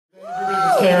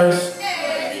cares?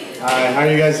 Hi, how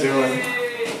are you guys doing?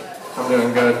 I'm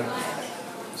doing good.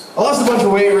 I lost a bunch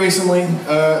of weight recently.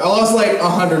 I lost like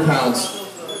 100 pounds.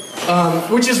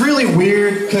 Which is really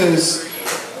weird because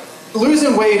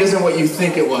losing weight isn't what you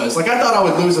think it was. Like, I thought I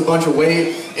would lose a bunch of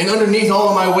weight, and underneath all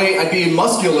of my weight, I'd be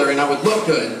muscular and I would look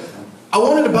good. I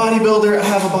wanted a bodybuilder, I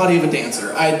have a body of a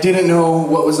dancer. I didn't know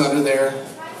what was under there.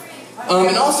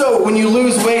 And also, when you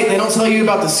lose weight, they don't tell you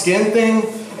about the skin thing.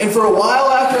 And for a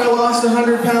while after I lost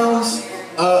 100 pounds,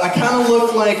 I kind of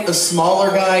looked like a smaller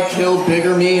guy killed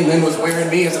bigger me and then was wearing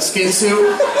me as a skin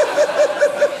suit.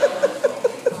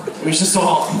 It was just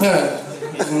all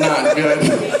not good.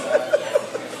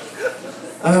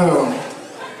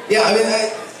 Yeah, I mean,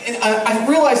 I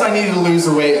realized I needed to lose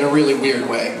the weight in a really weird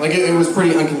way. Like, it was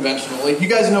pretty unconventional. Like, you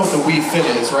guys know what the Wii Fit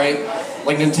is, right?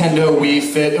 Like Nintendo Wii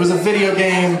Fit. It was a video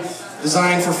game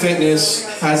designed for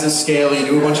fitness, has this scale, you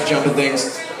do a bunch of jumping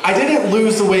things. I didn't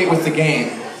lose the weight with the game.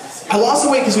 I lost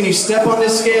the weight because when you step on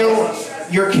this scale,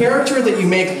 your character that you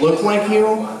make look like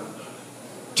you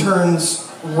turns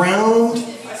round,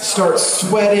 starts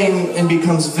sweating, and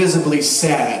becomes visibly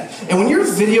sad. And when your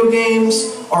video games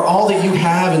are all that you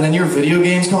have and then your video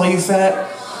games call you fat,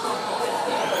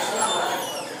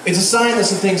 it's a sign that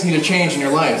some things need to change in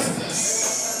your life.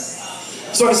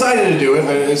 So I decided to do it.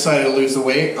 I decided to lose the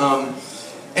weight.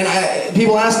 And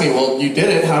people ask me, well, you did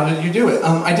it. How did you do it?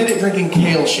 I did it drinking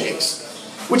kale shakes.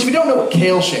 Which, if you don't know what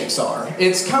kale shakes are,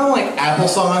 it's kind of like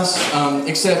applesauce,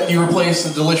 except you replace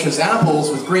the delicious apples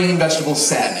with green vegetable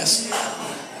sadness.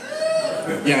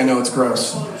 Yeah, I know, it's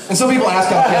gross. And some people ask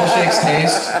how kale shakes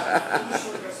taste.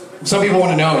 Some people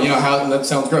want to know, how, that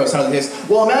sounds gross, how they taste.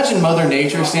 Well, imagine Mother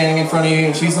Nature standing in front of you,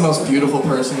 and she's the most beautiful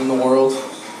person in the world,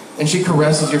 and she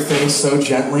caresses your face so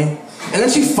gently, and then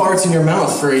she farts in your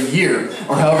mouth for a year,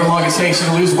 or however long it takes you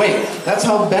to lose weight. That's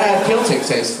how bad kale shakes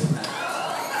taste.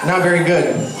 Not very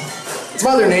good. It's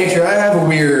Mother Nature. I have a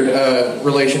weird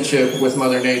relationship with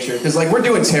Mother Nature, because like, we're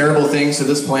doing terrible things to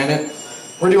this planet.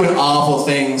 We're doing awful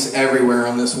things everywhere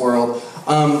in this world.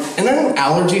 And then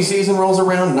allergy season rolls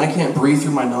around and I can't breathe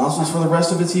through my nostrils for the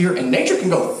rest of its year, and nature can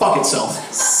go fuck itself.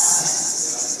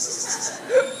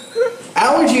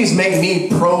 Allergies make me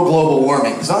pro-global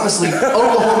warming, because honestly,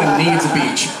 Oklahoma needs a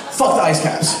beach. Fuck the ice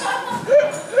caps.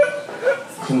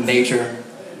 Nature.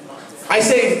 I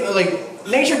say, like,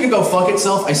 nature can go fuck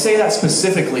itself. I say that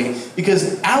specifically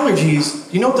because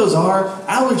allergies, you know what those are?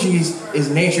 Allergies is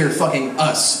nature fucking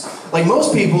us. Like,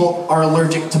 most people are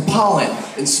allergic to pollen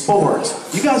and spores.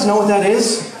 You guys know what that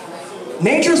is?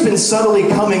 Nature's been subtly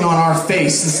coming on our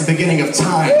face since the beginning of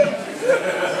time.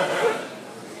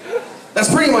 That's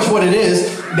pretty much what it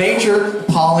is. Nature,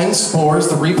 pollen, spores,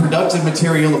 the reproductive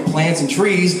material of plants and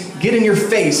trees get in your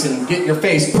face and get your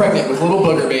face pregnant with little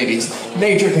booger babies.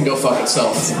 Nature can go fuck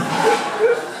itself.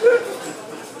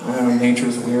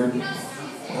 Nature's weird.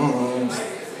 I don't know.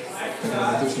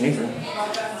 There's nature.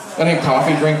 I think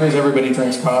coffee drinkers, everybody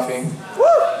drinks coffee.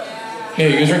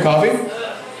 Hey, you guys drink coffee?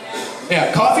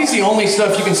 Yeah, coffee's the only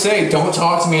stuff you can say, don't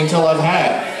talk to me until I've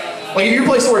had. Like, if you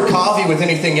replace the word coffee with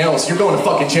anything else, you're going to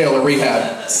fucking jail or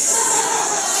rehab.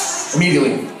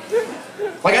 Immediately.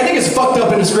 Like, I think it's fucked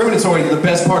up and discriminatory that the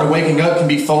best part of waking up can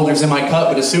be folders in my cup,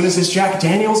 but as soon as it's Jack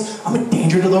Daniels, I'm a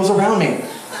danger to those around me.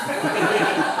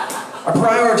 Our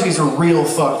priorities are real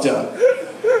fucked up.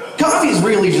 Coffee's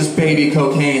really just baby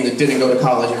cocaine that didn't go to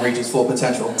college and reach its full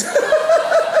potential.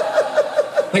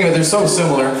 Think of it, they're so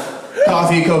similar.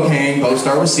 Coffee, cocaine, both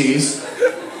start with C's,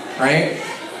 right?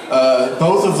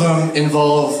 Both of them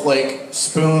involve, like,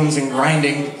 spoons and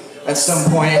grinding at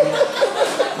some point.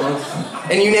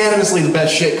 And unanimously, the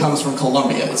best shit comes from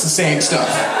Colombia. It's the same stuff.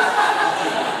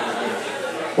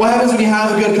 What happens when you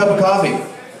have a good cup of coffee?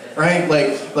 Right?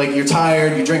 Like you're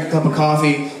tired, you drink a cup of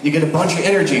coffee, you get a bunch of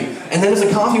energy. And then if the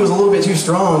coffee was a little bit too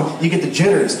strong, you get the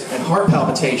jitters and heart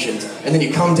palpitations. And then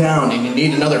you come down and you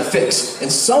need another fix. And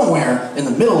somewhere in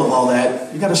the middle of all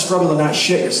that, you gotta struggle to not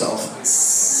shit yourself.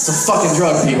 It's a fucking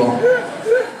drug, people.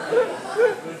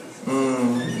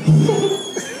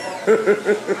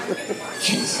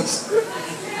 Jesus.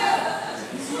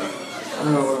 I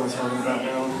don't know what I was talking about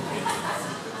now.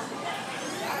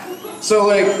 So,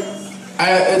 like,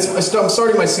 I'm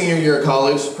starting my senior year of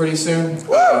college pretty soon.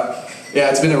 Yeah,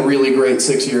 it's been a really great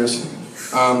 6 years.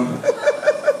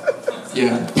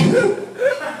 Yeah.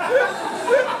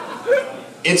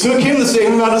 It took him the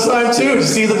same amount of time too. To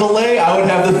see the delay, I would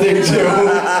have the thing too.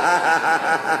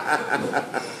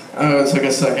 It took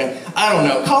a second. I don't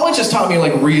know. College has taught me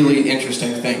like really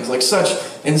interesting things, like such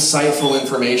insightful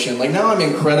information. Like now I'm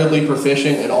incredibly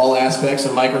proficient in all aspects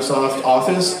of Microsoft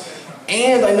Office,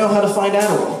 and I know how to find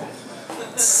Adderall.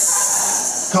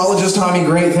 College has taught me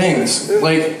great things.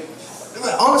 Like,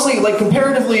 honestly, like,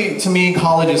 comparatively to me,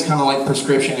 college is kind of like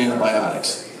prescription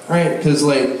antibiotics, right? Because,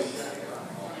 like,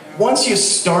 once you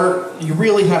start, you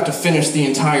really have to finish the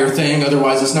entire thing,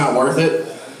 otherwise it's not worth it.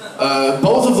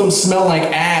 Both of them smell like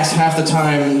ass half the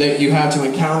time that you have to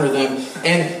encounter them,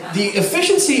 and the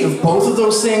efficiency of both of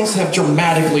those things have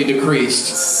dramatically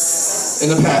decreased in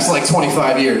the past, like,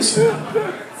 25 years.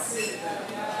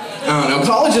 I don't know,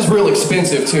 college is real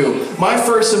expensive too. My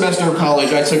first semester of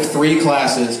college, I took 3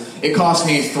 classes. It cost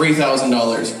me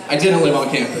 $3,000. I didn't live on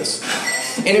campus.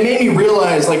 And it made me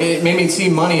realize, like, it made me see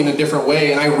money in a different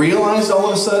way. And I realized all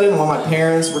of a sudden why my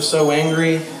parents were so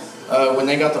angry when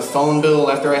they got the phone bill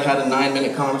after I had a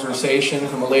 9-minute conversation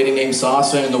from a lady named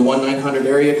Sasa in the 1-900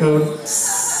 area code.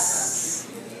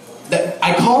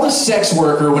 I called a sex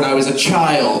worker when I was a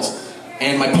child,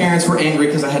 and my parents were angry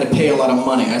because I had to pay a lot of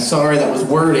money. I'm sorry, that was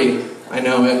wordy. I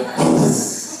know it.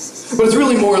 But it's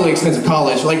really morally expensive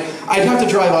college. Like, I'd have to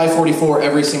drive I-44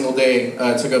 every single day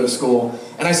to go to school.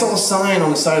 And I saw a sign on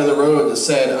the side of the road that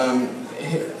said,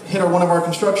 hit one of our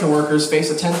construction workers, face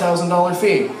a $10,000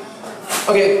 fee.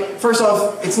 Okay, first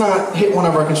off, it's not hit one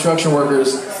of our construction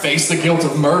workers, face the guilt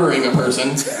of murdering a person.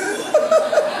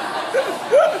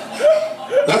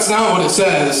 That's not what it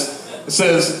says. It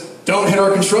says, don't hit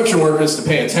our construction workers to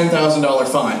pay a $10,000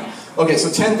 fine. Okay, so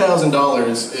 $10,000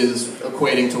 is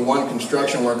equating to 1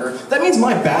 construction worker. That means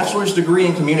my bachelor's degree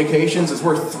in communications is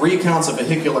worth 3 counts of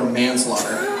vehicular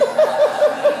manslaughter.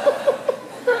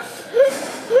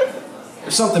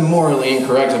 There's something morally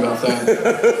incorrect about that.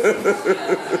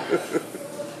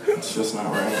 It's just not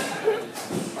right.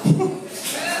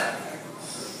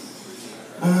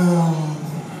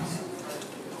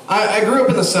 I grew up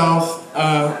in the South.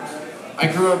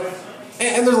 I grew up,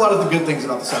 and there's a lot of the good things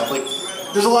about the South. Like,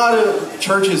 there's a lot of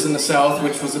churches in the South,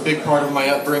 which was a big part of my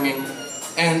upbringing.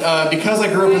 And because I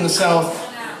grew up in the South,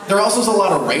 there also is a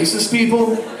lot of racist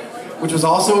people, which was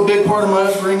also a big part of my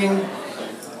upbringing.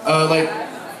 Like,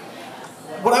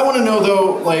 what I want to know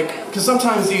though, like, because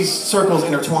sometimes these circles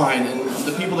intertwine, and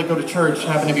the people that go to church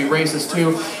happen to be racist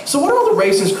too. So what are all the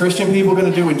racist Christian people going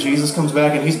to do when Jesus comes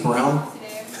back and he's brown?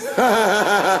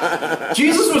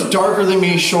 Jesus was darker than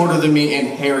me, shorter than me, and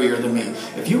hairier than me.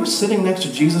 If you were sitting next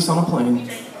to Jesus on a plane,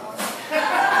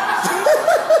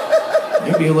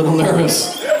 you'd be a little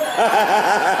nervous.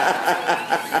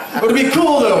 But it'd be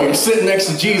cool though, you're sitting next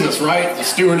to Jesus, right? The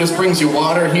stewardess brings you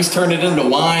water, he's turned it into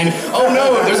wine. Oh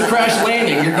no, there's a crash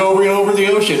landing, you're going over the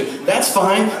ocean. That's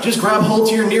fine, just grab hold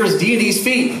to your nearest deity's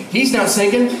feet. He's not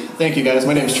sinking. Thank you guys,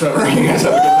 my name is Trevor. You guys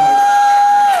have a good night.